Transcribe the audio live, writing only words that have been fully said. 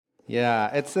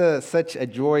Yeah, it's such a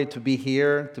joy to be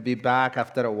here, to be back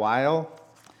after a while.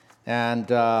 And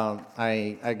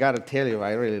I got to tell you,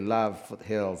 I really love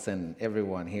Foothills and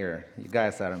everyone here. You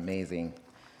guys are amazing.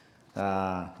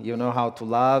 You know how to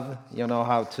love, you know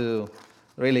how to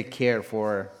really care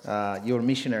for your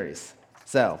missionaries.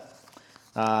 So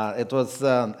it was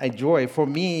a joy. For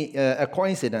me, a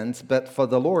coincidence, but for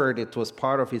the Lord, it was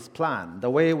part of His plan. The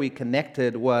way we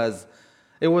connected it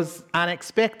was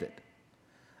unexpected.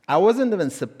 I wasn't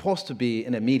even supposed to be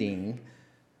in a meeting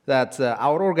that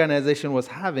our organization was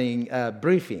having a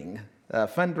briefing, a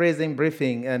fundraising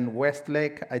briefing in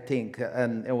Westlake, I think,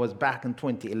 and it was back in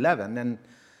 2011.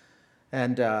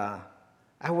 And I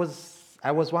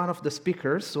was one of the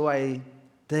speakers, so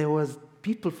there was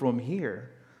people from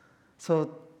here.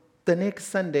 So the next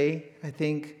Sunday, I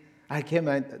think I came,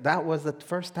 and that was the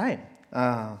first time.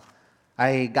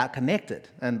 I got connected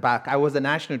and back. I was the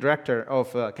national director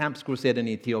of Campus Crusade in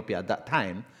Ethiopia at that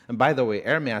time. And by the way,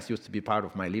 Ermias used to be part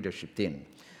of my leadership team.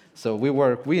 So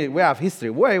we have history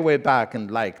way back in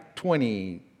like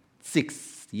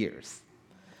 26 years.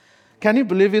 Can you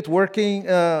believe it working?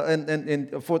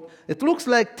 It looks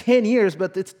like 10 years,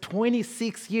 but it's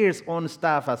 26 years on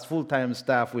staff as full-time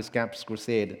staff with Campus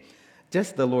Crusade.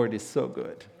 Just the Lord is so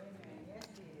good.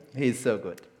 He's so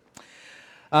good.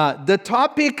 The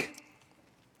topic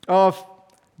of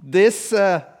this,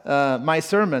 my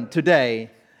sermon today,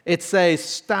 it says,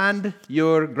 stand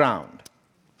your ground.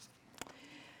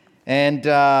 And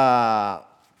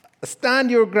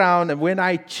stand your ground, and when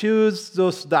I choose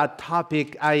that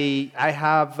topic, I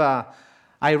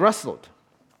wrestled.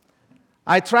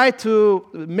 I tried to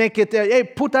make it, hey,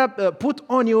 put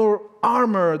on your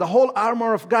armor, the whole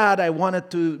armor of God. I wanted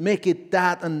to make it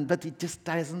that, but it just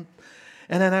doesn't.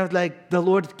 And then I was like, the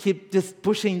Lord keep just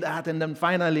pushing that, and then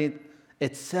finally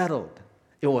it settled.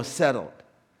 It was settled.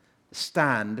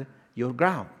 Stand your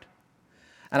ground.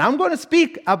 And I'm going to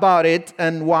speak about it,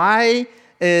 and why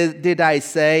did I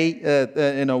say,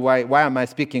 why am I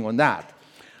speaking on that?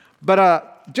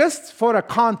 But just for a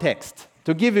context,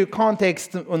 to give you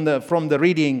context from the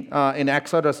reading in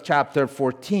Exodus chapter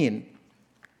 14,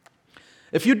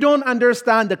 if you don't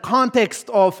understand the context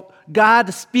of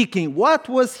God speaking, what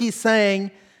was He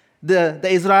saying the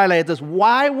Israelites?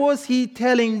 Why was He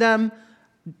telling them,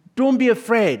 don't be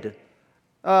afraid,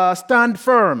 stand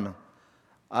firm.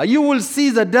 You will see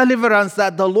the deliverance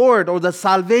that the Lord, or the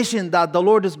salvation that the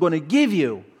Lord is going to give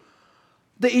you.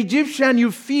 The Egyptian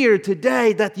you fear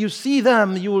today, that you see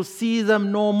them, you will see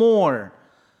them no more.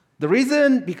 The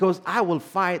reason, because I will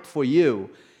fight for you.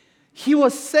 He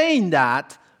was saying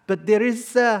that, but there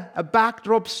is a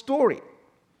backdrop story.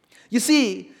 You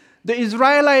see, the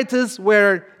Israelites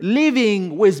were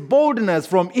living with boldness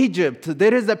from Egypt.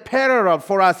 There is a parallel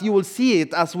for us. You will see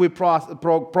it as we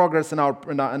progress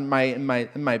in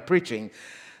my preaching.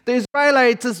 The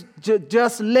Israelites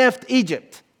just left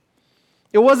Egypt.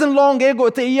 It wasn't long ago.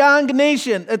 It's a young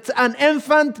nation. It's an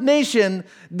infant nation.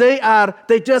 They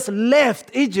just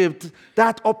left Egypt,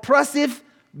 that oppressive,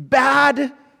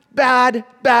 bad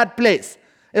place.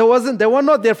 They were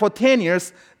not there for 10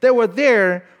 years. They were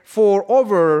there for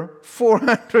over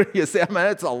 400 years. I mean,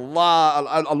 it's a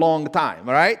long time,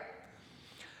 right?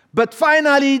 But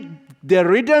finally, the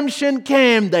redemption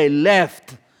came. They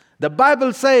left. The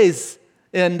Bible says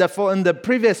in the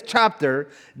previous chapter,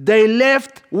 they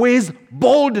left with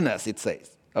boldness, it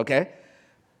says, okay?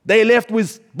 They left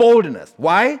with boldness.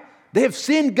 Why? They have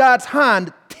seen God's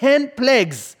hand, 10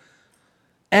 plagues,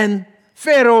 and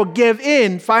Pharaoh gave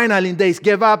in. Finally, they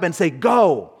gave up and said,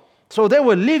 go. So they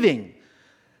were leaving.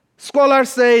 Scholars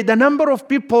say the number of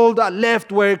people that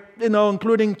left were,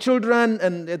 including children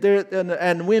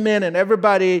and women and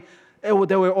everybody, they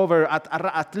were over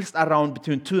at least around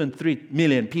between 2 and 3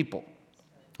 million people.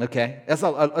 Okay?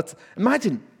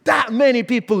 Imagine that many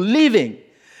people leaving.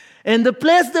 And the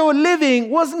place they were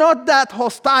living was not that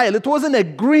hostile. It wasn't a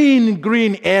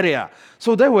green area.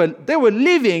 So they were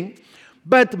leaving.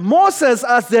 But Moses,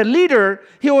 as their leader,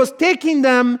 he was taking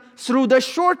them through the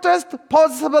shortest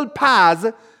possible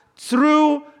path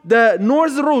through the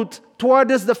north route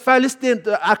towards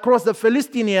across the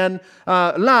Philistine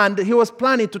land. He was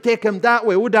planning to take them that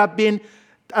way. It would have been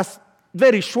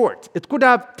very short. It could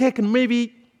have taken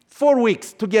maybe 4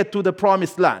 weeks to get to the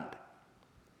promised land.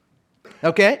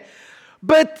 Okay?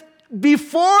 But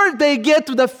before they get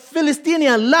to the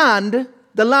Philistine land,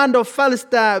 the land of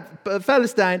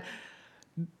Palestine,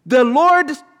 the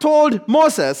Lord told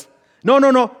Moses, no,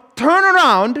 turn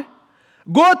around,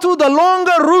 go to the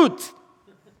longer route,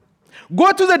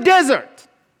 go to the desert.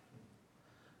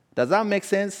 Does that make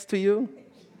sense to you?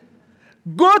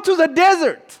 Go to the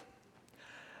desert.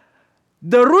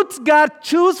 The routes God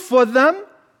chose for them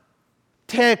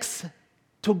takes,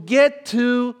 to get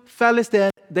to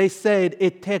Palestine, they said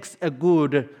it takes a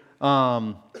good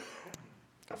 3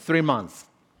 months.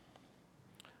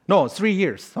 No, 3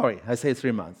 years. Sorry, I say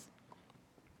 3 months.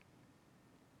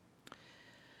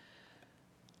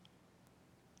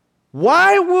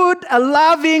 Why would a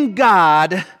loving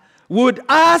God would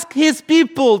ask his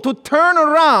people to turn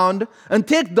around and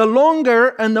take the longer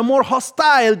and the more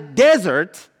hostile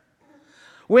desert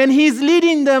when he's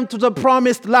leading them to the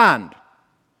promised land?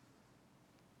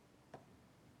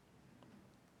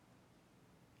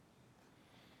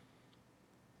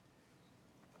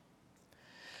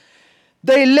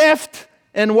 They left,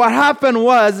 and what happened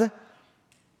was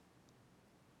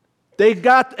they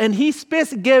got, and he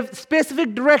gave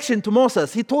specific direction to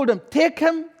Moses. He told them, take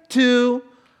him to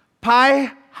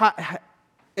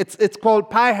it's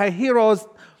called Pi Hahiroth,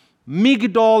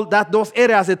 Migdol, those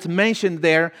areas it's mentioned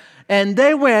there. And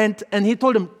they went, and he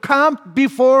told them, camp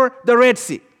before the Red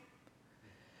Sea.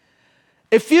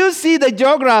 If you see the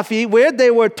geography where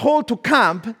they were told to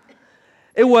camp,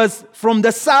 it was from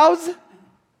the south,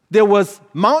 there was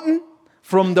mountain,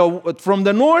 from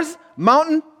the north,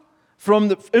 mountain,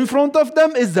 in front of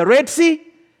them is the Red Sea.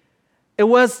 It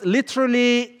was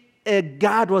literally,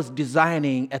 God was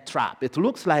designing a trap. It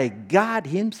looks like God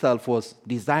himself was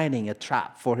designing a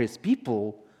trap for his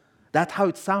people. That's how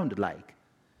it sounded like.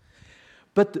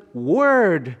 But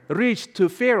word reached to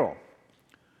Pharaoh.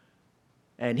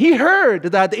 And he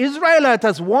heard that the Israelites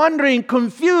are wandering,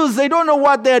 confused. They don't know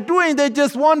what they're doing. They're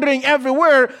just wandering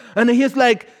everywhere. And he's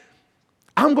like,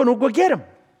 I'm going to go get him.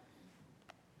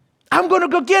 I'm going to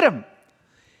go get him.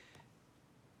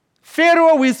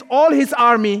 Pharaoh, with all his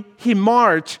army, he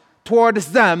marched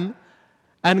towards them.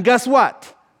 And guess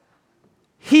what?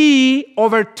 He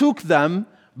overtook them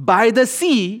by the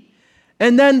sea.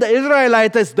 And then the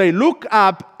Israelites, they look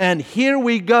up, and here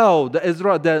we go.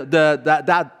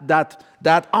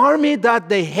 That army that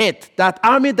they hate, that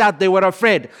army that they were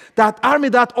afraid, that army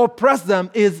that oppressed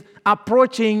them is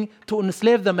approaching to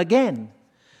enslave them again.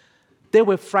 They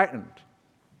were frightened.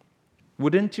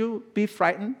 Wouldn't you be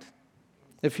frightened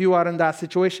if you are in that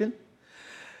situation?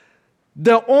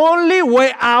 The only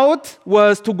way out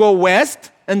was to go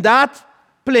west, and that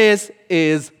place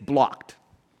is blocked.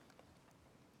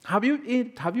 Have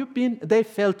you been? They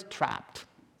felt trapped.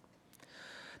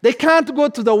 They can't go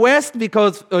to the west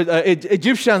because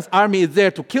Egyptians' army is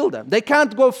there to kill them. They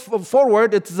can't go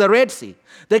forward, it's the Red Sea.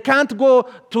 They can't go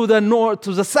to the north,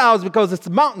 to the south because it's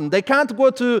mountain. They can't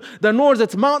go to the north,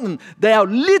 it's mountain. They are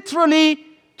literally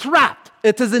trapped.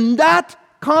 It is in that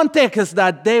context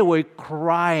that they were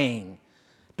crying.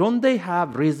 Don't they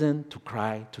have reason to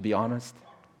cry, to be honest?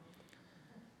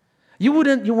 You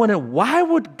wonder, why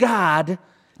would God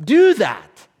do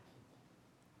that?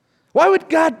 Why would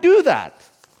God do that?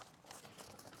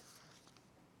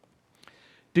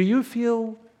 Do you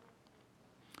feel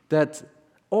that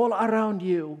all around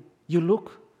you, you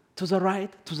look to the right,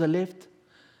 to the left,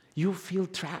 you feel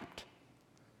trapped?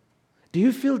 Do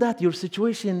you feel that your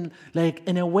situation, like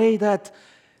in a way that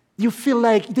you feel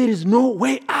like there is no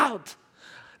way out?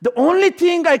 The only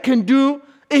thing I can do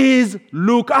is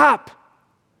look up.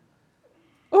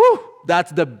 Oh,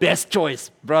 that's the best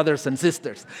choice, brothers and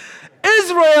sisters.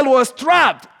 Israel was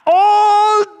trapped.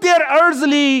 All their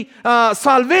earthly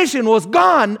salvation was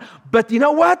gone. But you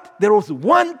know what? There was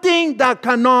one thing that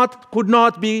could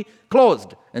not be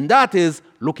closed, and that is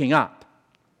looking up.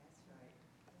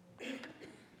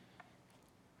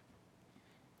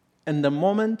 In the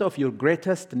moment of your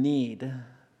greatest need,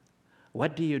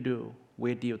 what do you do?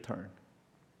 Where do you turn?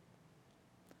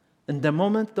 In the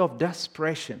moment of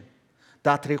desperation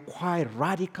that require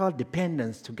radical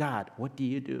dependence to God, what do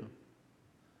you do?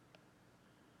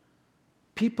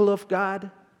 People of God,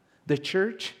 the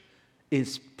church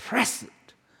is present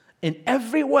in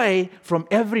every way from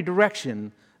every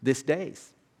direction these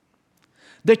days.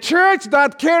 The church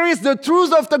that carries the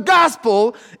truth of the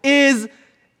gospel is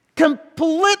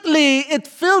completely, it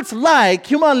feels like,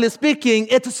 humanly speaking,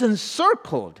 it is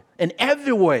encircled in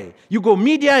every way. You go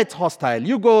media, it's hostile.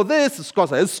 You go this, it's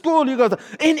hostile. School, you go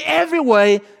in every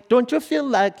way. Don't you feel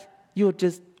like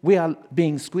we are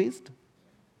being squeezed?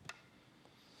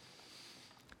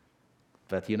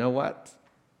 But you know what?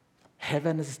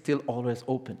 Heaven is still always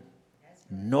open.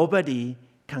 Nobody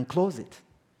can close it.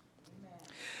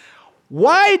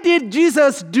 Why did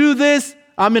Jesus do this?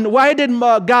 Why did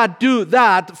God do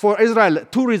that for Israel?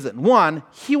 2 reasons. One,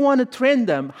 he wanted to train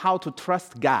them how to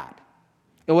trust God.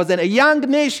 It was a young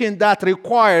nation that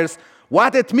requires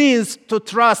what it means to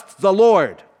trust the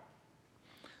Lord.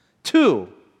 2,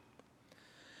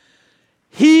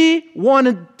 He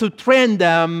wanted to train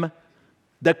them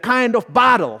the kind of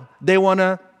battle they want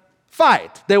to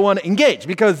fight, they want to engage,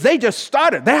 because they just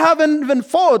started. They haven't even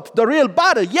fought the real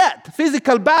battle yet,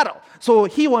 physical battle. So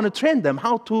he wanted to train them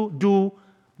how to do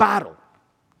battle.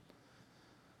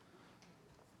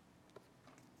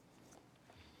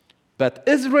 But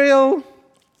Israel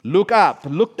looked up.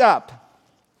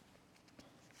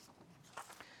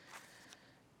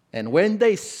 And when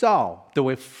they saw, they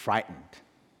were frightened.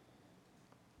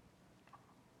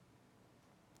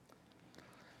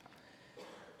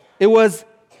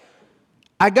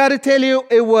 I got to tell you,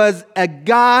 it was a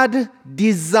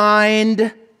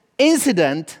God-designed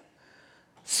incident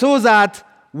so that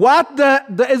what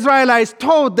the Israelites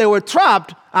thought they were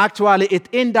trapped, actually it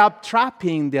ended up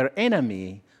trapping their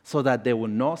enemy so that they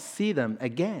would not see them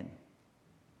again.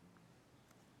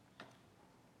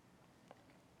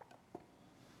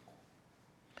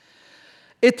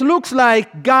 It looks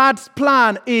like God's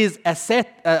plan is a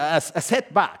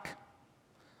setback.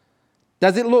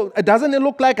 Doesn't it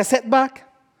look like a setback?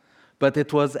 But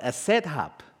it was a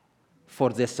setup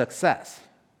for their success.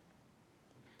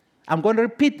 I'm going to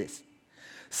repeat this.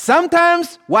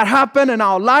 Sometimes what happened in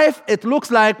our life, it looks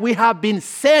like we have been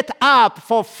set up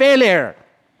for failure.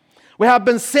 We have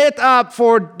been set up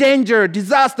for danger,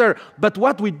 disaster. But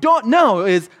what we don't know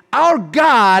is our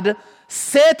God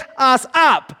set us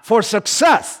up for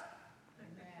success,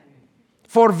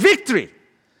 for victory.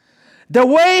 The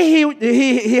way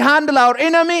he handled our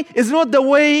enemy is not the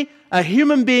way a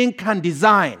human being can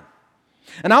design.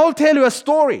 And I will tell you a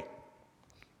story.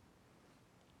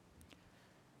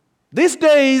 These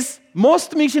days,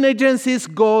 most mission agencies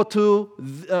go to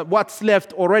what's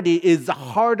left already is the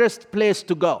hardest place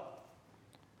to go.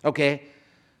 Okay?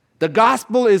 The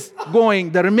gospel is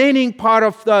going, the remaining part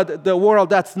of the world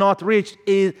that's not reached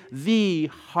is the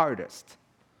hardest.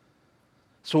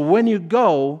 So when you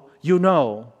go, you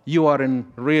know you are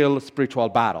in real spiritual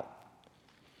battle.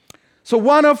 So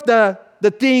one of the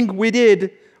thing we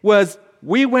did was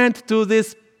we went to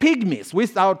this pygmies.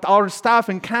 With our staff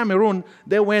in Cameroon,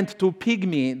 they went to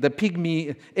the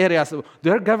pygmy areas.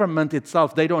 Their government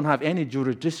itself, they don't have any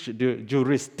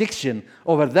jurisdiction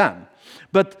over them.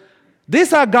 But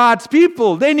these are God's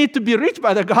people. They need to be reached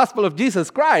by the gospel of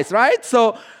Jesus Christ, right?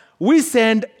 So we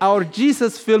send our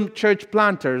Jesus Film church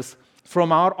planters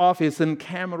from our office in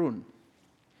Cameroon.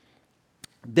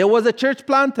 There was a church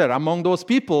planter among those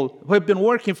people who have been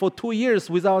working for 2 years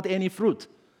without any fruit.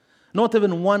 Not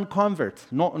even one convert.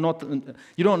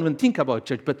 You don't even think about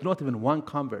church, but not even one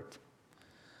convert.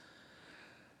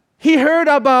 He heard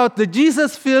about the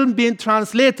Jesus film being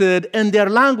translated in their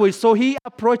language, so he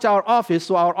approached our office.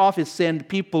 So our office sent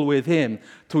people with him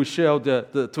to show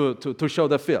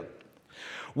the film.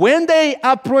 When they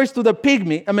approached to the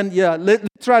pygmy,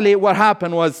 literally what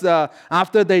happened was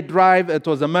after they drive, it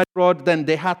was a mud road, then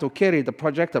they had to carry the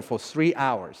projector for 3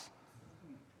 hours.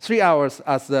 3 hours,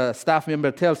 as the staff member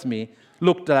tells me,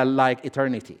 looked like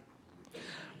eternity.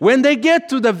 When they get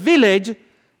to the village,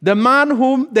 the man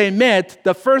whom they met,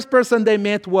 the first person they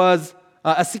met was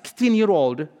a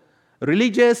 16-year-old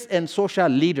religious and social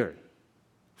leader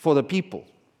for the people.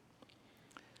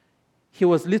 He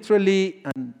was literally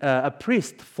a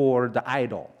priest for the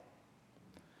idol.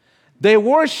 They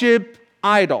worship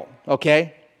idol,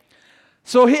 okay?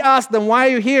 So he asked them, why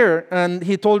are you here? And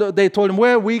they told him,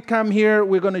 well, we come here,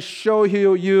 we're going to show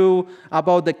you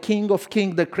about the King of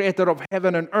Kings, the creator of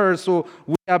heaven and earth. So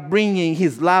we are bringing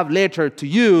his love letter to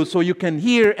you so you can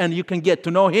hear and you can get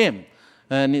to know him.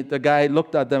 And the guy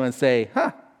looked at them and said,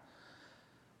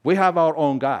 we have our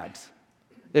own gods.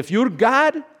 If your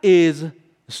God is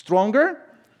stronger,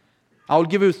 I'll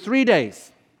give you 3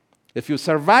 days. If you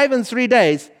survive in 3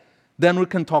 days, then we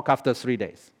can talk after 3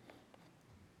 days.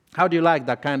 How do you like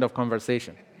that kind of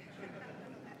conversation?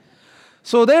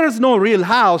 So there is no real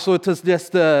house, so it was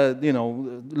just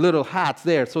little huts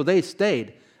there. So they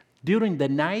stayed. During the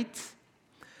night,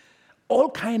 all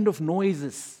kind of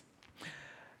noises.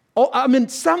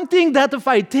 Something that if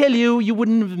I tell you, you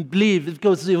wouldn't even believe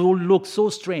because it will look so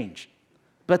strange.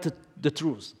 But the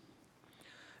truth.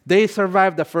 They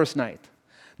survived the first night.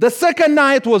 The second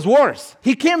night was worse.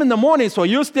 He came in the morning, so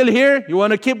you still here? You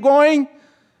want to keep going?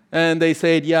 And they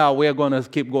said, yeah, we're going to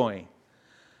keep going.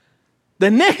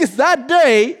 That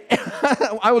day,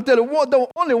 I will tell you, the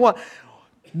only one,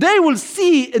 they will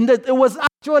see, and that it was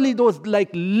actually those like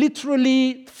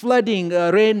literally flooding,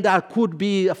 rain that could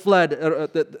be a flood,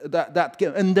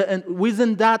 and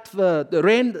within that the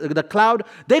rain, the cloud,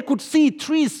 they could see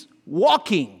trees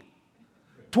walking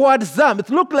towards them. It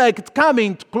looked like it's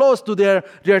coming close to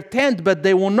their tent, but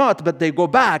they will not, but they go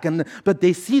back, but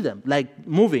they see them like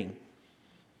moving.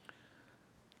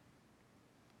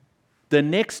 The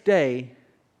next day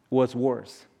was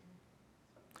worse.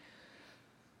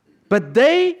 But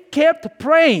they kept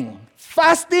praying,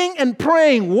 fasting and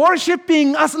praying,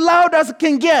 worshiping as loud as it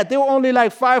can get. There were only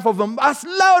like 5 of them. As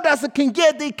loud as it can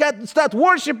get, they can start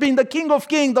worshiping the King of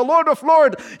Kings, the Lord of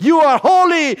Lords. You are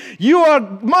holy, you are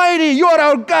mighty, you are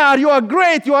our God, you are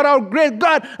great, you are our great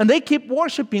God. And they keep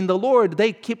worshiping the Lord.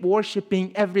 They keep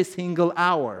worshiping every single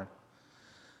hour.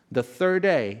 The third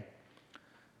day,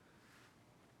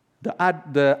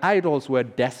 the idols were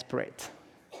desperate.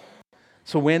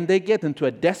 So when they get into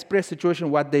a desperate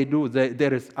situation, what they do,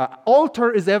 there is an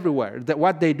altar is everywhere.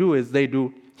 What they do is they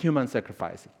do human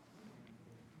sacrificing.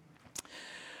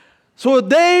 So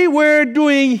they were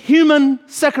doing human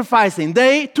sacrificing.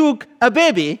 They took a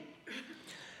baby,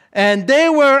 and they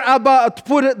were about to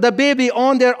put the baby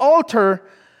on their altar.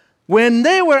 When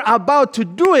they were about to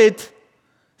do it,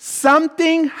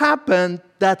 something happened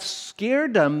that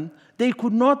scared them. They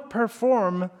could not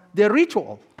perform their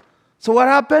ritual. So what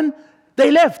happened?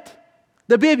 They left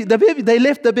the baby. They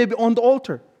left the baby on the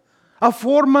altar. A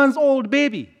 4-month-old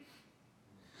baby.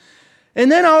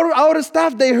 And then our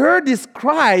staff, they heard this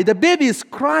cry. The baby is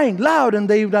crying loud, and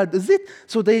they like, is it?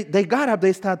 So they got up.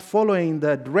 They start following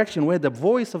the direction where the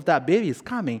voice of that baby is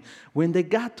coming. When they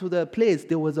got to the place,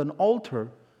 there was an altar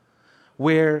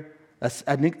where a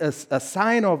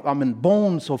sign of,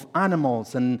 bones of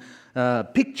animals and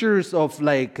pictures of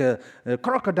like a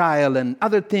crocodile and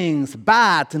other things,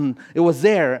 bat, and it was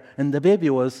there. And the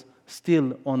baby was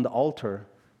still on the altar,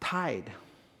 tied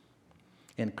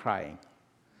and crying.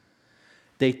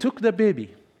 They took the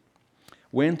baby,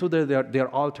 went to their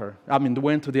altar,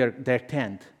 went to their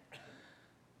tent.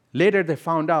 Later they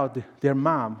found out their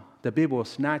mom, the baby was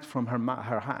snatched from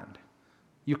her hand.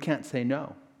 You can't say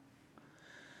no.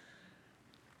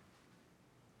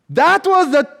 That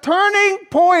was the turning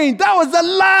point. That was the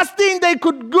last thing they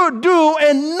could do,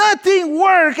 and nothing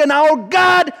worked. And our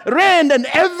God ran, and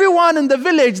everyone in the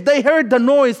village, they heard the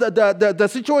noise, the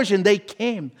situation. They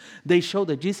came. They showed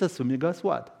that Jesus to me. Guess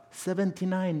what?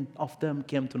 79 of them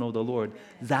came to know the Lord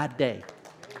that day.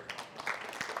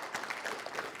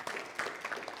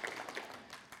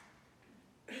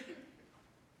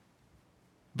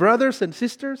 Brothers and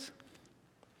sisters,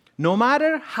 no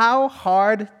matter how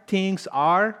hard things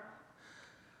are,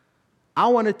 I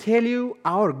want to tell you,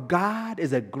 our God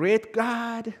is a great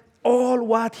God. All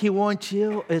what He wants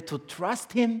you is to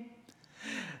trust Him,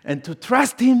 and to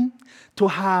trust Him to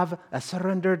have a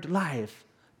surrendered life,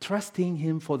 trusting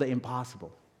Him for the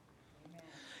impossible.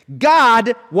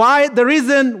 God, the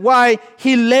reason why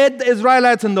He led the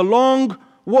Israelites in the long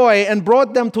way and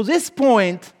brought them to this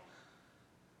point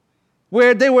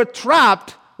where they were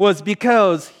trapped was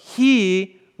because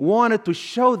He wanted to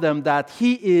show them that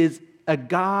He is a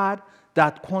God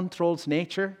that controls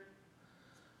nature.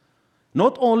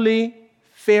 Not only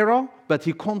Pharaoh, but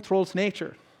He controls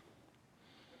nature.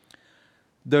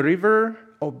 The river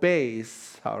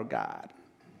obeys our God.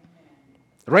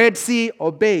 Red Sea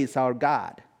obeys our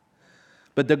God.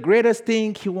 But the greatest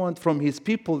thing He wants from His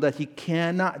people that He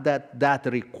cannot, that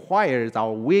requires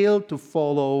our will to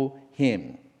follow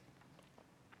Him.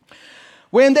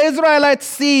 When the Israelites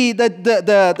see the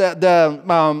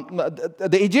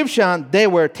Egyptian, they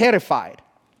were terrified.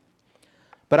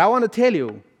 But I want to tell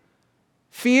you,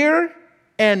 fear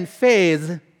and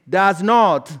faith does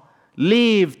not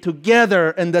live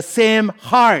together in the same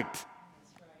heart.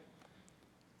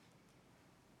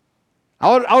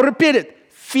 I'll repeat it.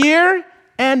 Fear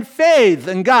and faith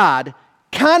in God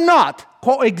cannot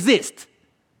coexist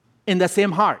in the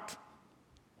same heart.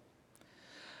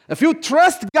 If you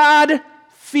trust God,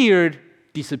 fear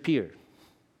disappeared.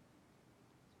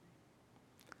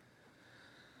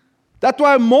 That's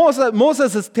why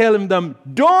Moses is telling them,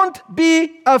 don't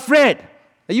be afraid.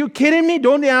 Are you kidding me?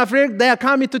 Don't be afraid. They are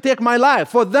coming to take my life.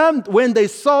 For them, when they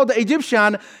saw the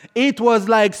Egyptian, it was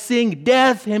like seeing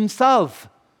death himself.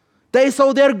 They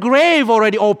saw their grave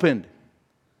already opened.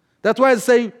 That's why I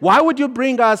say, why would you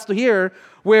bring us to here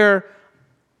where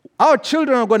our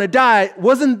children are going to die?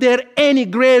 Wasn't there any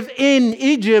grave in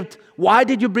Egypt? Why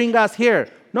did you bring us here?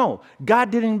 No,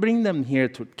 God didn't bring them here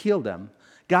to kill them.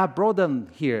 God brought them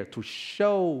here to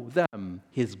show them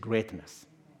His greatness.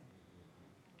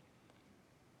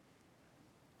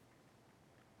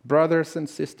 Brothers and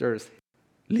sisters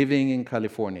living in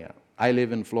California, I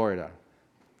live in Florida.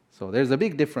 So there's a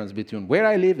big difference between where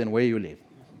I live and where you live.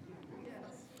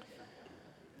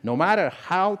 No matter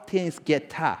how things get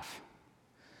tough,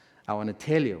 I want to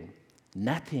tell you,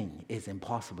 nothing is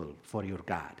impossible for your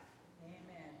God.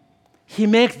 Amen. He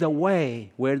makes the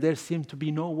way where there seems to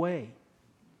be no way.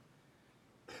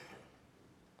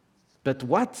 But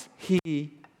what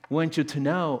He want you to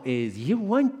know is He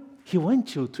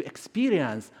wants you to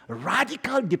experience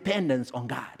radical dependence on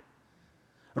God.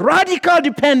 Radical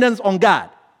dependence on God.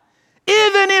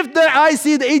 Even if I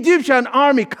see the Egyptian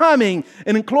army coming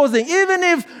and enclosing, even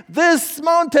if this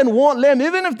mountain won't let me,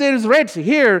 even if there is red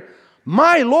here,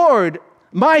 my Lord,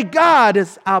 my God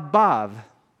is above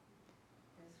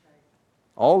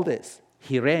all this.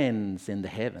 He reigns in the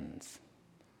heavens.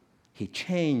 He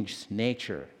changed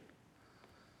nature.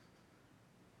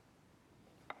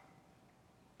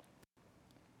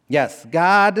 Yes,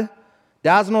 God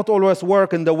does not always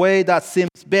work in the way that seems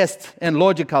best and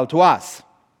logical to us.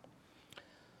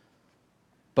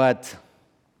 But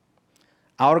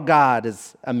our God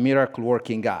is a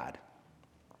miracle-working God.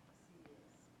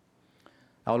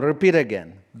 I'll repeat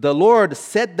again. The Lord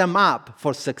set them up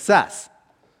for success.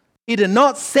 He did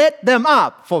not set them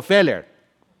up for failure.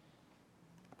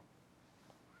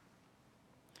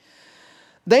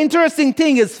 The interesting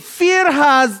thing is fear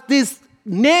has this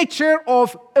nature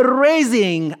of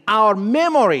erasing our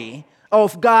memory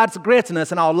of God's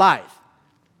greatness in our life.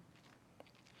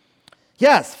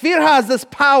 Yes, fear has this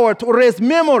power to erase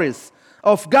memories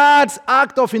of God's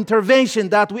act of intervention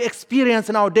that we experience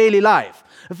in our daily life.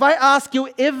 If I ask you,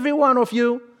 every one of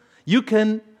you, you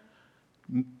can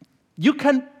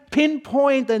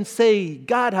pinpoint and say,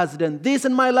 God has done this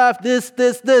in my life, this.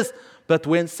 But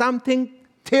when something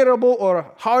terrible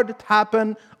or hard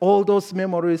happens, all those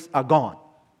memories are gone.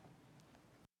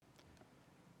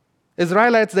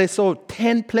 Israelites, they saw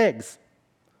 10 plagues.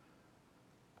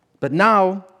 But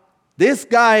now, this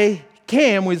guy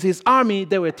came with his army,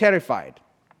 they were terrified.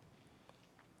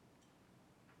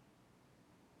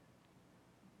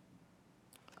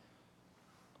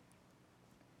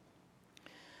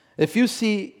 If you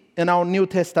see in our New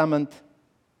Testament,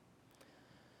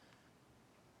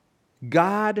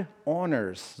 God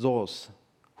honors those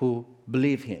who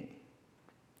believe Him.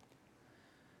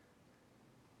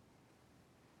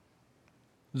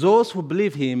 Those who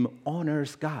believe Him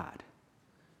honors God.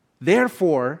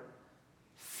 Therefore,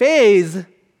 faith,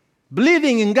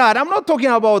 believing in God. I'm not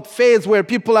talking about faith where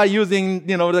people are using,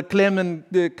 the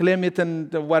Clement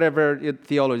and whatever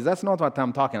theology. That's not what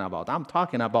I'm talking about. I'm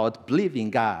talking about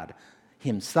believing God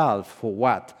Himself for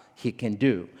what He can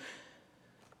do.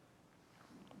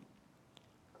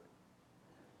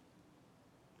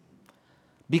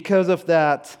 Because of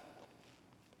that,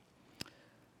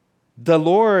 the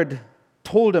Lord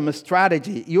told them a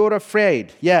strategy. You're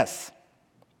afraid, yes.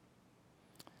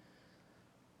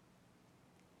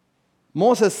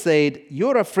 Moses said,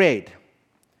 you're afraid,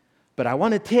 but I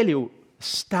want to tell you,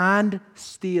 stand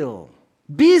still.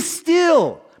 Be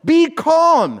still. Be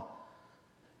calm.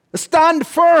 Stand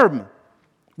firm.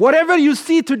 Whatever you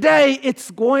see today,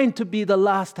 it's going to be the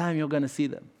last time you're going to see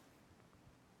them.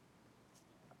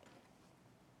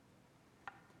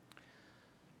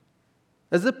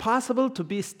 Is it possible to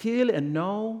be still and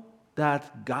know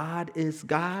that God is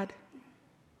God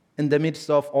in the midst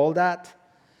of all that?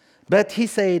 But he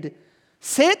said,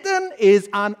 Satan is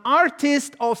an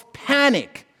artist of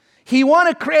panic. He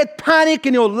wants to create panic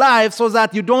in your life so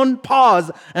that you don't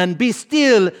pause and be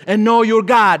still and know your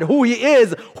God, who He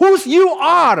is, whose you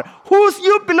are, whose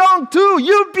you belong to.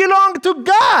 You belong to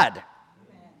God.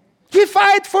 He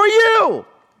fights for you.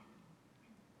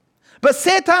 But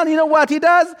Satan, you know what he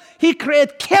does? He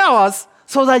creates chaos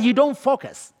so that you don't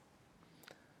focus.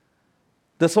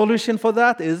 The solution for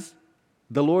that is,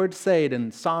 the Lord said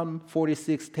in Psalm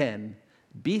 46:10,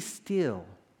 be still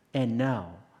and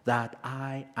know that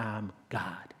I am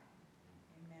God.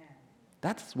 Amen.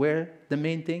 That's where the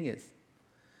main thing is.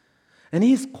 And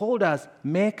He's called us,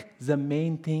 make the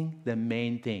main thing the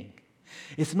main thing.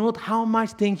 It's not how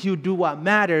much things you do what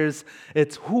matters,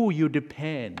 it's who you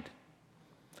depend.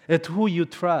 It's who you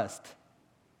trust.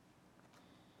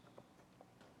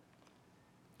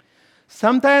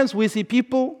 Sometimes we see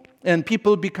people and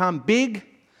people become big.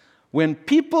 When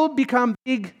people become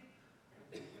big,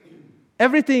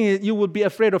 everything, you will be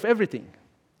afraid of everything.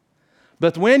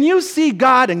 But when you see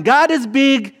God and God is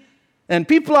big and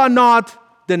people are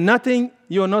not, then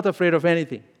you're not afraid of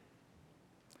anything.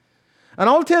 And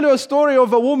I'll tell you a story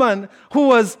of a woman who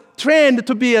was trained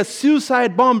to be a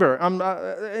suicide bomber.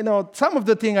 Some of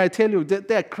the things I tell you,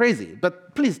 they're crazy.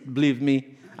 But please believe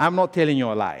me, I'm not telling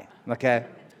you a lie, okay?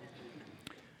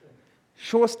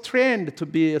 She was trained to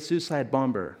be a suicide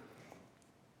bomber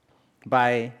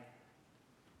by,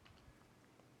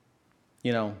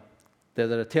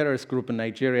 there's a terrorist group in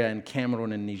Nigeria and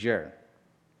Cameroon and Niger,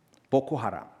 Boko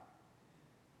Haram.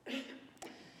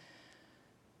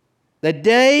 The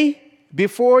day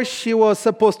before she was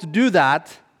supposed to do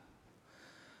that,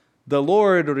 the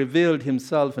Lord revealed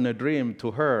himself in a dream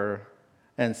to her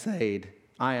and said,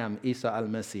 I am Isa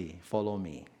al-Masih, follow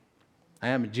me. I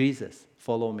am Jesus,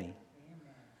 follow me. Amen.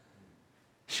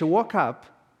 She woke up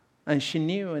and she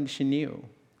knew.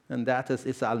 And that is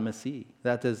Isa al-Masih,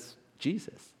 that is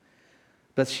Jesus.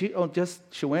 But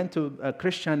she went to a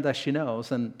Christian that she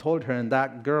knows and told her, and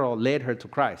that girl led her to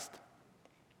Christ.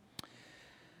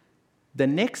 The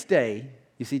next day,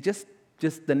 you see, just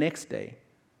the next day,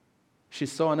 she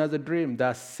saw another dream.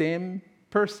 That same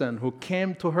person who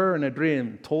came to her in a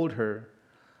dream told her,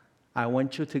 I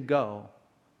want you to go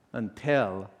and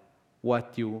tell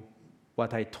what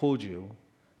I told you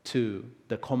to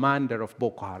the commander of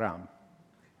Boko Haram.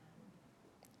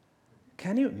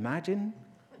 Can you imagine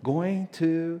going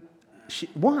to,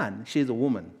 she's a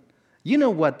woman. You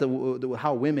know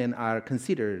how women are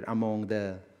considered among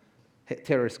the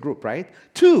terrorist group, right?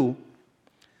 2,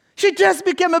 she just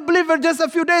became a believer just a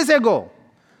few days ago.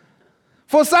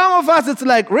 For some of us, it's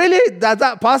like, really? Is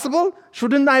that possible?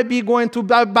 Shouldn't I be going to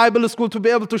Bible school to be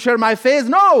able to share my faith?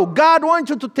 No, God wants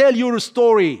you to tell your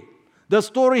story. The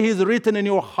story is written in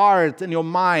your heart, in your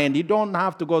mind. You don't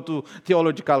have to go to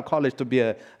theological college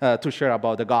to share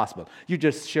about the gospel. You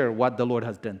just share what the Lord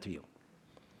has done to you.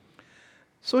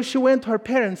 So she went to her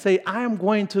parents and said, I'm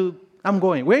going.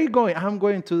 Where are you going? I'm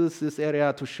going to this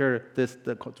area to share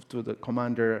to the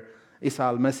commander. Isa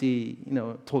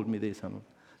al-Masih, told me this. And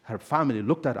her family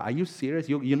looked at her. Are you serious?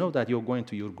 You know that you're going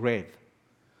to your grave.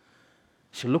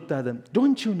 She looked at them.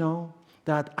 Don't you know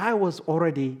that I was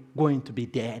already going to be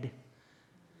dead?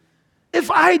 If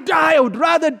I die, I would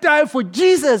rather die for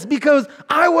Jesus because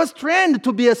I was trained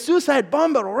to be a suicide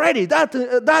bomber already.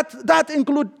 That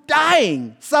includes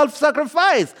dying,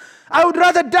 self-sacrifice. I would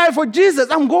rather die for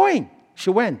Jesus. I'm going. She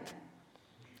went.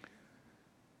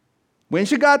 When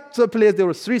she got to a place, there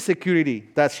was 3 security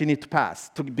that she needed to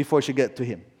pass before she get to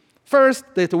him. First,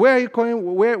 they said, where are you going?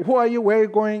 Who are you? Where are you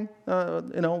going?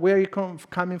 Where are you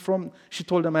coming from? She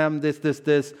told them, I am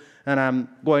this, and I'm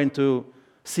going to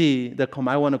see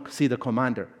I want to see the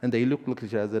commander. And they look at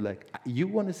each other like, you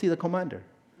want to see the commander?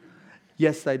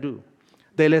 Yes, I do.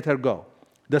 They let her go.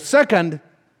 The second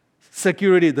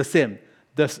security, the same.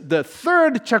 The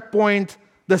third checkpoint,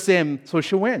 the same. So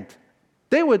she went.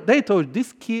 They told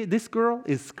this girl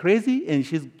is crazy and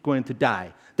she's going to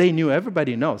die. They knew,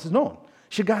 everybody knows. It's known.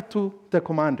 She got to the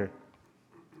commander.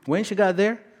 When she got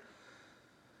there,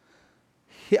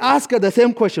 he asked her the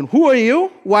same question. Who are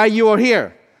you? Why you are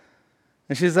here?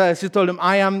 And she told him,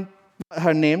 I am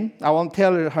her name. I won't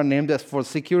tell her name, that's for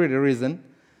security reason.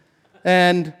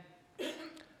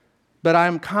 But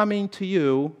I'm coming to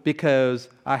you because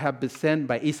I have been sent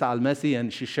by Isa al-Masih,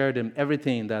 and she shared him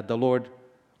everything that the Lord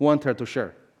wanted her to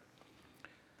share.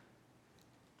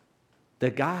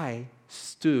 The guy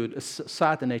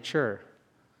sat in a chair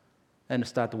and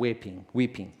started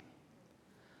weeping.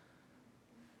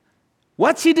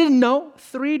 What she didn't know,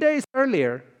 3 days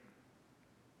earlier,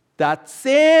 that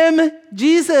same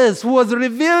Jesus who was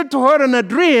revealed to her in a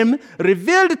dream,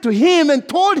 revealed to him and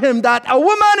told him that a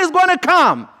woman is going to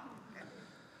come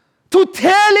to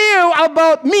tell you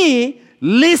about me,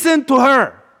 listen to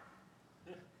her.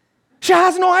 She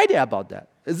has no idea about that.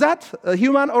 Is that a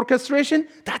human orchestration?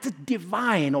 That's a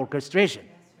divine orchestration.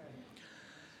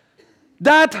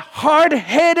 That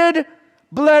hard-headed,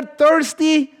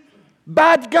 bloodthirsty,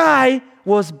 bad guy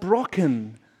was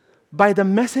broken by the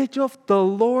message of the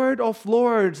Lord of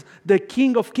Lords, the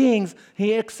King of Kings.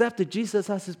 He accepted Jesus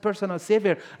as his personal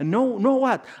Savior. And know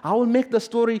what? I will make the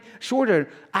story shorter.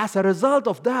 As a result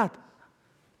of that,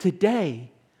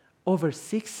 today, over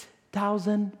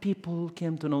 6,000 people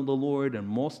came to know the Lord, and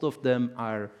most of them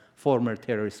are former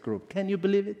terrorist group. Can you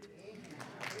believe it?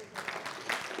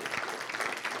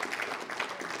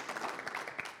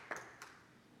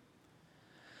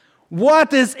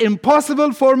 What is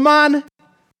impossible for man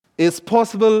is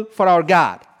possible for our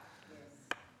God.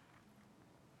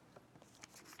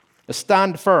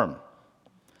 Stand firm.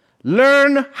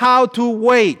 Learn how to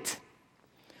wait.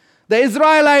 The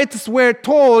Israelites were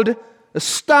told,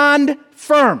 stand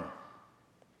firm.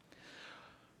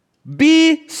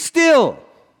 Be still.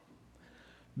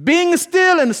 Being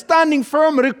still and standing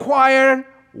firm require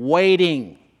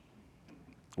waiting.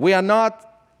 We are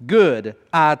not good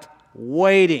at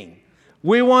waiting.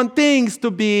 We want things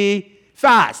to be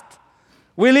fast.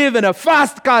 We live in a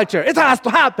fast culture. It has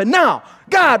to happen now.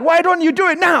 God, why don't you do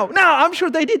it now? Now, I'm sure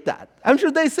they did that. I'm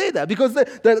sure they say that because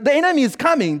the enemy is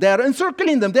coming. They are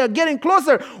encircling them. They are getting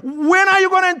closer. When are you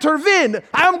going to intervene?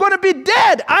 I'm going to be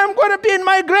dead. I'm going to be in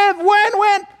my grave.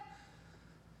 When?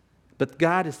 But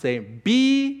God is saying,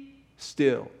 be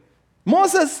still.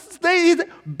 Moses said,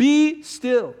 be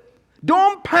still.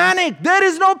 Don't panic. There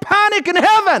is no panic in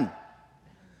heaven.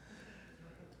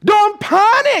 Don't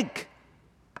panic.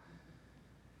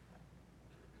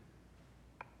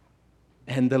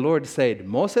 And the Lord said,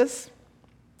 Moses,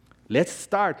 let's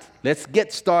start. Let's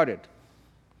get started.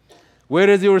 Where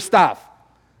is your staff?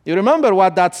 You remember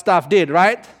what that staff did,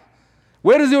 right?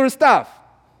 Where is your staff?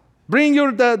 Bring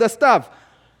the staff.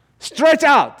 Stretch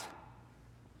out.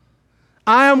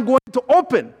 I am going to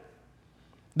open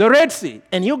the Red Sea,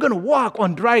 and you're going to walk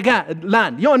on dry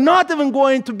land. You're not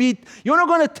going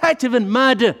to touch even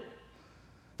mud.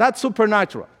 That's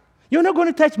supernatural. You're not going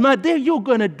to touch mud there. You're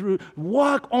going to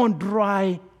walk on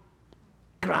dry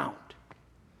ground.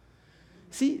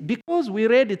 See, because we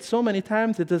read it so many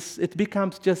times, it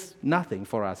becomes just nothing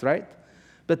for us, right?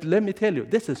 But let me tell you,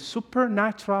 this is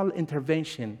supernatural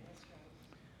intervention.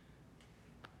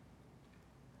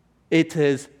 It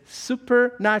is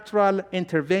supernatural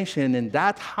intervention, and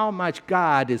that's how much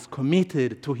God is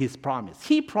committed to his promise.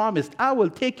 He promised, I will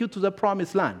take you to the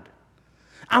promised land.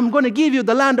 I'm going to give you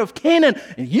the land of Canaan,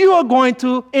 and you are going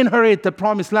to inherit the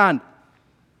promised land.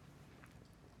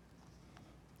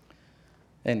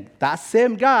 And that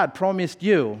same God promised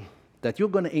you that you're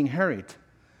going to inherit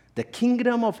the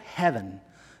kingdom of heaven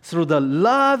through the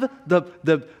love,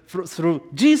 through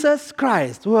Jesus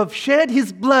Christ, who have shed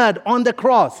his blood on the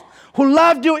cross, who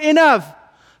loved you enough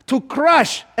to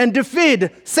crush and defeat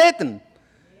Satan.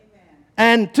 Amen.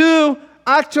 And to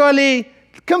actually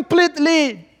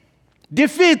completely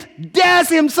defeat death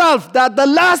himself, that the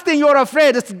last thing you're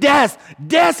afraid is death.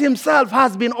 Death himself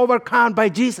has been overcome by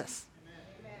Jesus.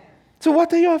 Amen. So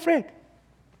what are you afraid?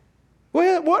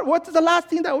 What is the last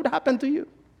thing that would happen to you?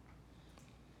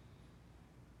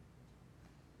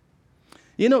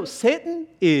 You know, Satan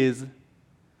is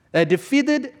a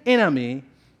defeated enemy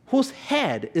whose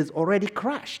head is already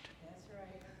crushed. That's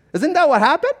right. Isn't that what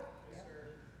happened? Yes,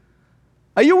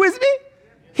 are you with me?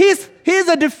 Yes. He's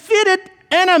a defeated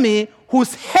enemy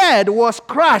whose head was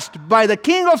crushed by the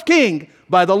King of Kings,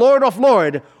 by the Lord of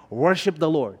Lords. Worship the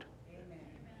Lord. Amen.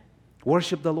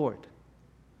 Worship the Lord.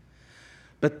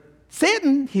 But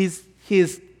Satan,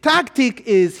 his tactic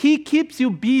is he keeps you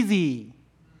busy.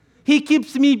 He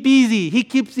keeps me busy. He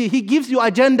gives you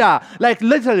agenda, like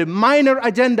literally minor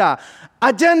agenda.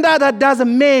 Agenda that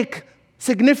doesn't make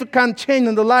significant change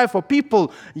in the life of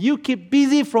people. You keep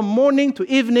busy from morning to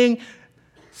evening.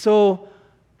 So,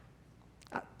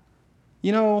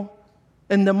 you know,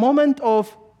 in the moment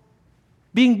of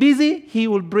being busy, he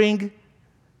will bring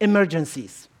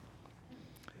emergencies.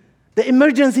 The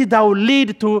emergency that will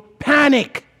lead to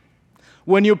panic.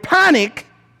 When you panic,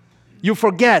 you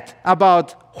forget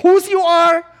about whose you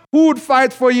are, who would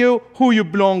fight for you, who you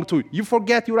belong to. You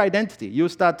forget your identity. You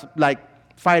start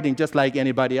fighting just like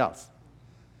anybody else.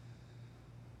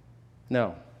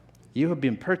 No. You have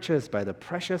been purchased by the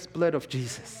precious blood of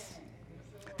Jesus.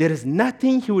 There is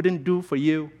nothing he wouldn't do for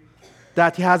you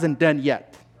that he hasn't done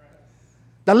yet.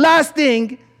 The last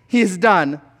thing he's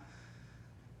done,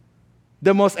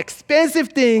 the most expensive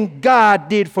thing God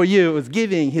did for you is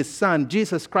giving his son,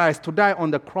 Jesus Christ, to die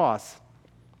on the cross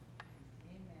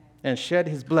and shed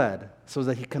his blood so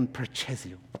that he can purchase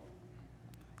you.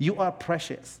 You are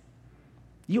precious.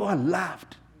 You are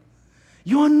loved.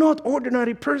 You are not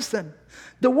ordinary person.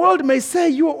 The world may say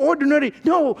you are ordinary.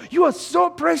 No, you are so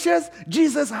precious.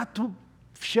 Jesus had to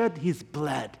shed his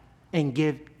blood and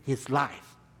give his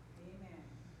life. Amen.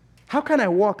 How can I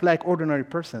walk like ordinary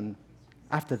person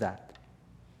after that?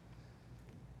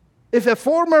 If a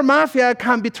former mafia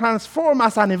can be transformed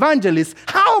as an evangelist,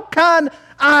 how can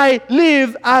I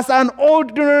live as an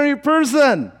ordinary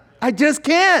person? I just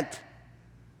can't.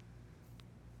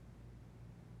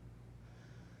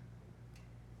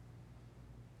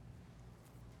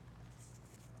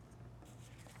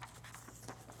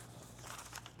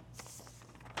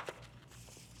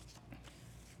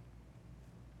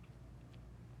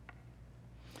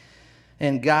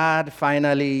 And God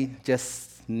finally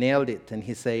just nailed it, and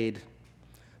he said,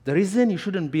 the reason you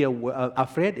shouldn't be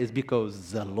afraid is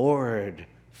because the Lord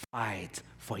fights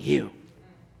for you.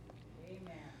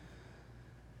 Amen.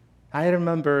 I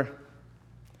remember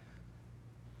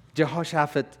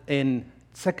Jehoshaphat in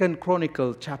 2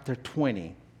 Chronicles chapter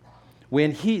 20,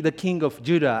 when the king of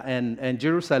Judah and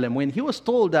Jerusalem, when he was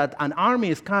told that an army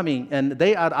is coming and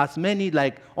they are as many,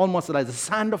 almost like the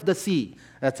sand of the sea.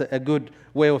 That's a good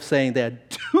way of saying there are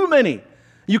too many.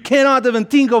 You cannot even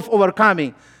think of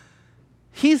overcoming.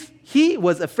 He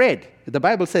was afraid. The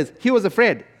Bible says he was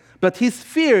afraid. But his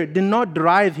fear did not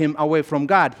drive him away from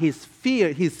God. His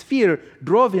fear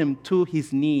drove him to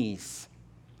his knees.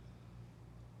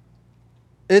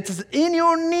 It's in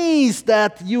your knees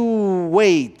that you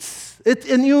wait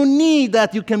And you need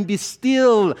that you can be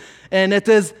still. And it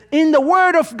is in the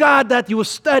Word of God that you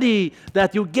study,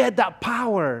 that you get that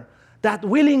power, that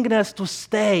willingness to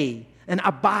stay and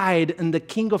abide in the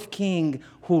King of Kings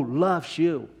who loves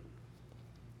you.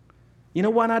 You know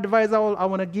one advice I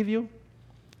want to give you?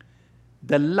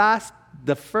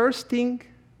 The first thing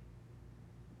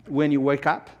when you wake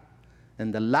up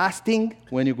and the last thing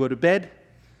when you go to bed,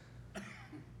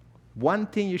 one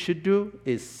thing you should do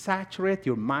is saturate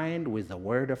your mind with the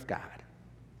Word of God.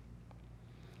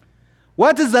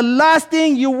 What is the last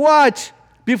thing you watch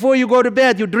before you go to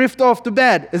bed? You drift off to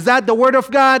bed. Is that the Word of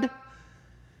God?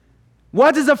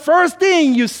 What is the first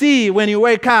thing you see when you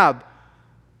wake up?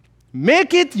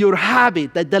 Make it your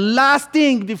habit that the last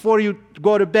thing before you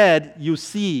go to bed you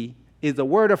see is the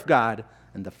Word of God.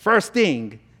 And the first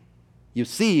thing you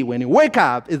see when you wake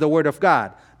up is the Word of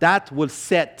God. That will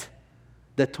set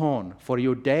the tone for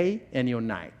your day and your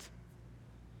night.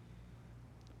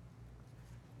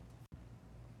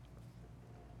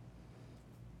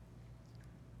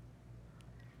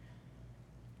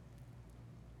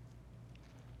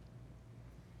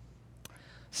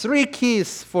 Three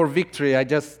keys for victory.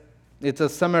 It's a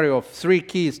summary of 3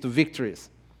 keys to victories.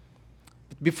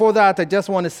 Before that, I just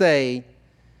want to say,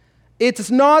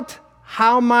 it's not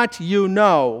how much you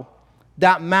know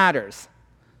that matters.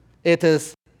 It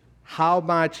is how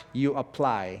much you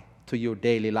apply to your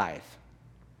daily life.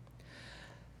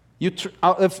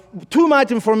 If too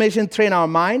much information trains our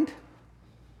mind,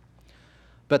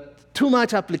 but too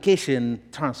much application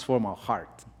transforms our heart.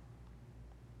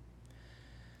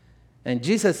 And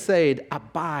Jesus said,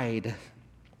 abide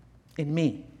in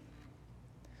me.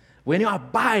 When you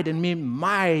abide in me,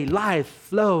 my life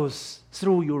flows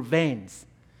through your veins.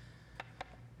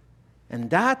 And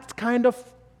that kind of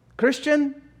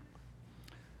Christian,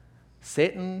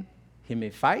 Satan, he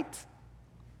may fight,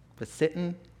 but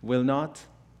Satan will not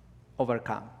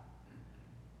overcome.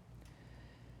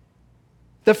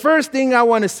 The first thing I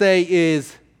want to say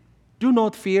is, do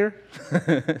not fear.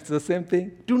 It's the same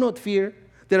thing. Do not fear.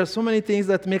 There are so many things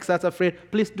that makes us afraid.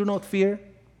 Please do not fear.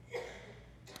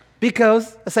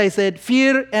 Because, as I said,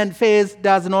 fear and faith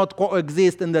does not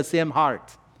coexist in the same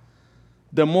heart.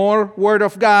 The more Word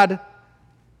of God,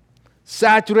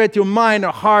 saturate your mind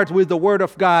or heart with the Word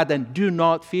of God and do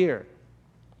not fear.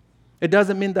 It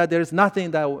doesn't mean that there is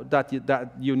nothing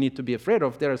that you need to be afraid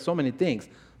of. There are so many things.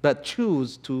 But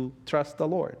choose to trust the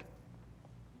Lord.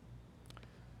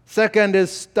 Second is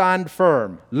stand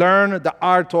firm. Learn the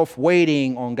art of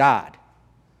waiting on God.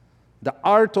 The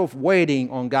art of waiting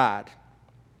on God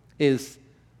is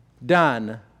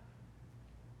done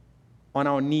on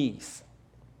our knees,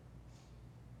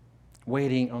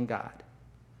 waiting on God.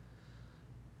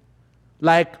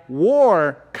 Like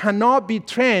war cannot be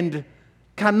trained,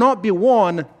 cannot be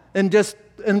won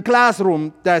in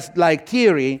classroom, that's like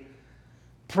theory.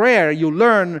 Prayer, you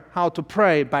learn how to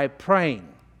pray by praying.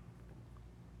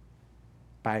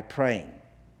 By praying.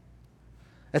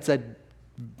 It's a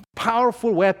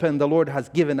powerful weapon the Lord has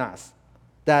given us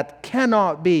that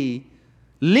cannot be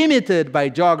limited by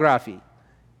geography.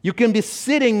 You can be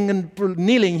sitting and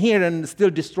kneeling here and still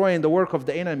destroying the work of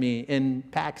the enemy in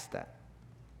Pakistan,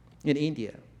 in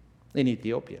India, in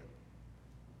Ethiopia.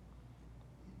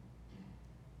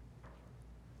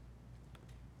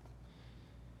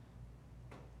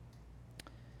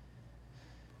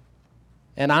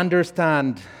 And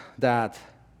understand that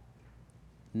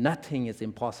nothing is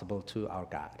impossible to our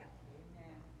God. Amen.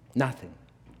 Nothing.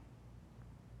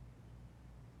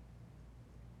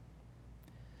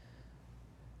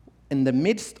 In the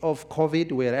midst of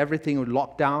COVID, where everything was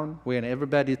locked down, where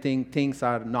everybody thinks things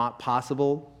are not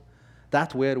possible,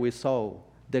 that's where we saw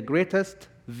the greatest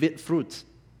fruits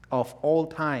of all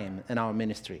time in our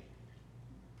ministry.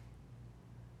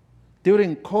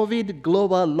 During COVID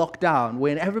global lockdown,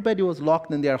 when everybody was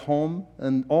locked in their home,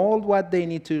 and all what they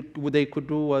could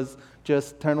do was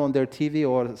just turn on their TV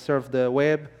or surf the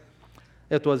web,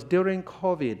 it was during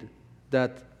COVID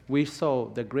that we saw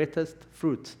the greatest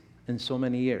fruit in so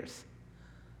many years.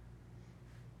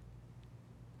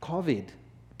 COVID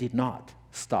did not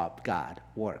stop God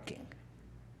working.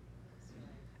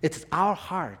 It's our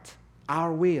heart,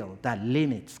 our will that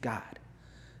limits God.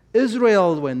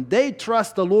 Israel, when they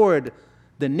trust the Lord,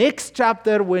 the next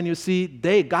chapter when you see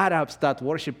they got up, start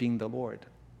worshiping the Lord.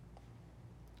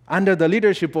 Under the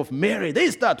leadership of Mary,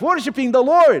 they start worshiping the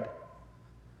Lord.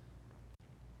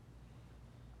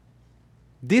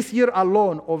 This year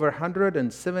alone, over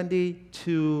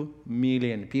 172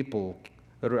 million people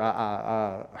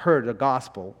heard the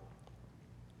gospel.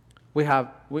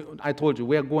 I told you,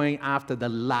 we are going after the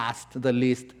least,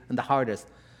 and the hardest.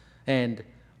 And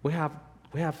we have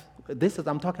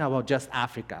I'm talking about just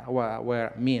Africa,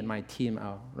 where me and my team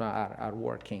are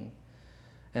working.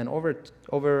 And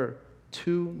over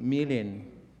 2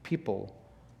 million people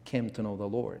came to know the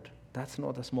Lord. That's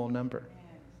not a small number.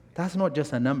 That's not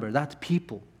just a number, that's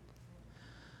people.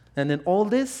 And in all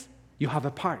this, you have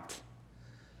a part.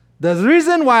 The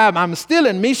reason why I'm still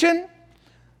in mission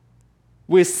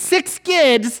with 6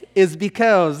 kids is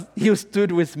because you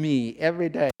stood with me every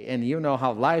day. And you know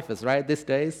how life is, right, these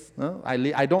days. No?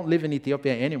 I don't live in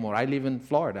Ethiopia anymore. I live in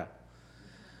Florida.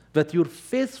 But your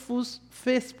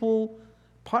faithful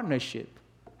partnership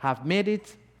have made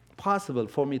it possible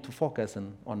for me to focus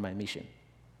on my mission.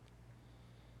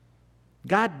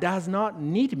 God does not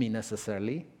need me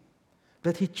necessarily,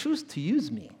 but He chooses to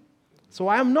use me. So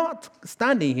I'm not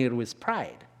standing here with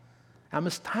pride. I'm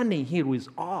standing here with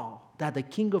awe that the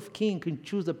King of Kings can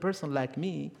choose a person like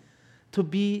me to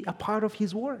be a part of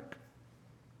His work.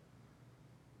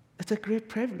 It's a great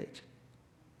privilege.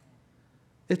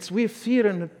 It's with fear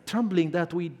and trembling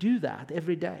that we do that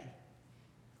every day.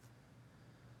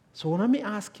 So let me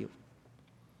ask you,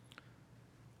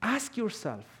 ask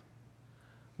yourself,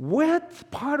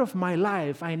 what part of my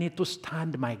life I need to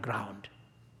stand my ground?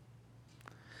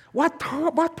 What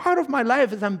part of my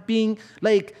life is I'm being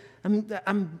like,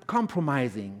 I'm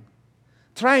compromising,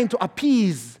 trying to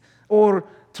appease or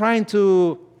trying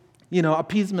to,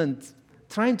 appeasement,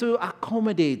 trying to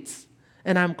accommodate,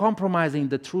 and I'm compromising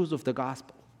the truth of the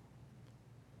gospel.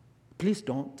 Please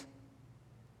don't.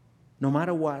 No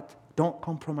matter what, don't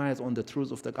compromise on the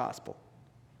truth of the gospel.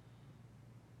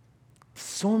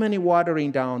 So many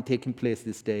watering down taking place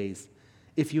these days.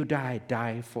 If you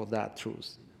die for that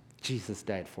truth. Jesus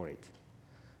died for it.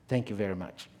 Thank you very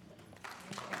much.